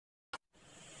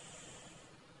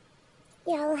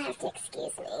Y'all have to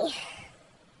excuse me.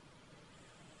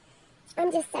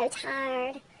 I'm just so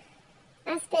tired.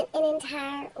 I spent an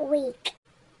entire week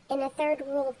in a third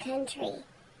world country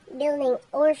building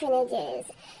orphanages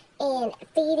and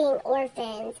feeding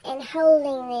orphans and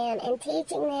holding them and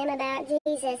teaching them about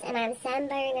Jesus, and I'm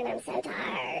sunburned and I'm so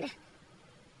tired.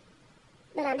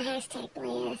 But I'm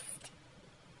 #blessed.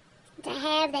 To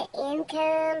have the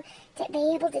income, to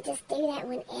be able to just do that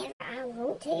whenever I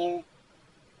want to,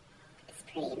 it's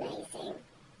pretty amazing.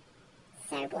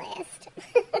 So blessed.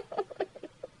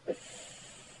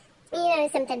 You know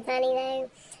something funny though?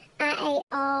 I ate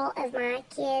all of my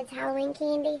kids' Halloween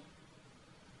candy.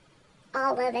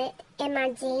 All of it. And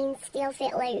my jeans still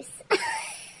fit loose.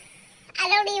 I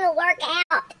don't even work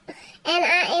out. And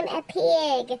I am a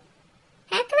pig.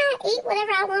 How can I eat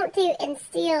whatever I want to and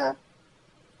still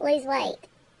lose weight?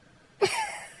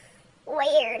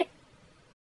 Weird.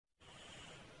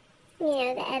 You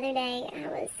know, the other day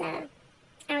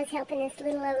I was helping this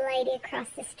little old lady across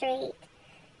the street.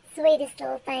 Sweetest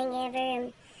little thing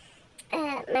ever.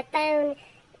 And my phone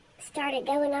started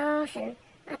going off, and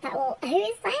I thought, well, who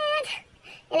is that?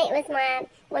 And it was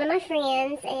one of my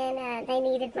friends, and they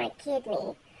needed my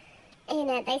kidney.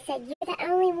 And they said, you're the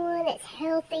only one that's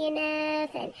healthy enough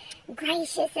and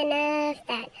gracious enough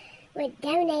that would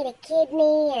donate a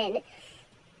kidney.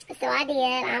 And so I did.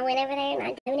 I went over there and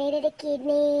I donated a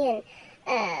kidney.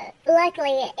 And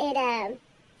luckily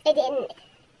it didn't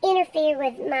interfere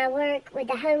with my work with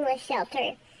the homeless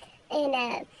shelter.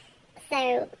 And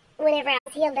so whenever I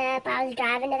was healed up, I was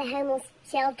driving to the homeless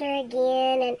shelter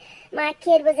again. And my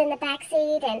kid was in the back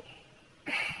seat. And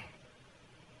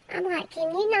I'm like,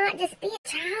 can you not just be a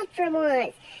child for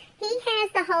once? He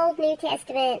has the whole New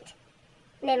Testament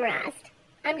memorized.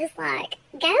 I'm just like,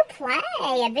 go play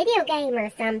a video game or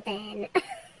something.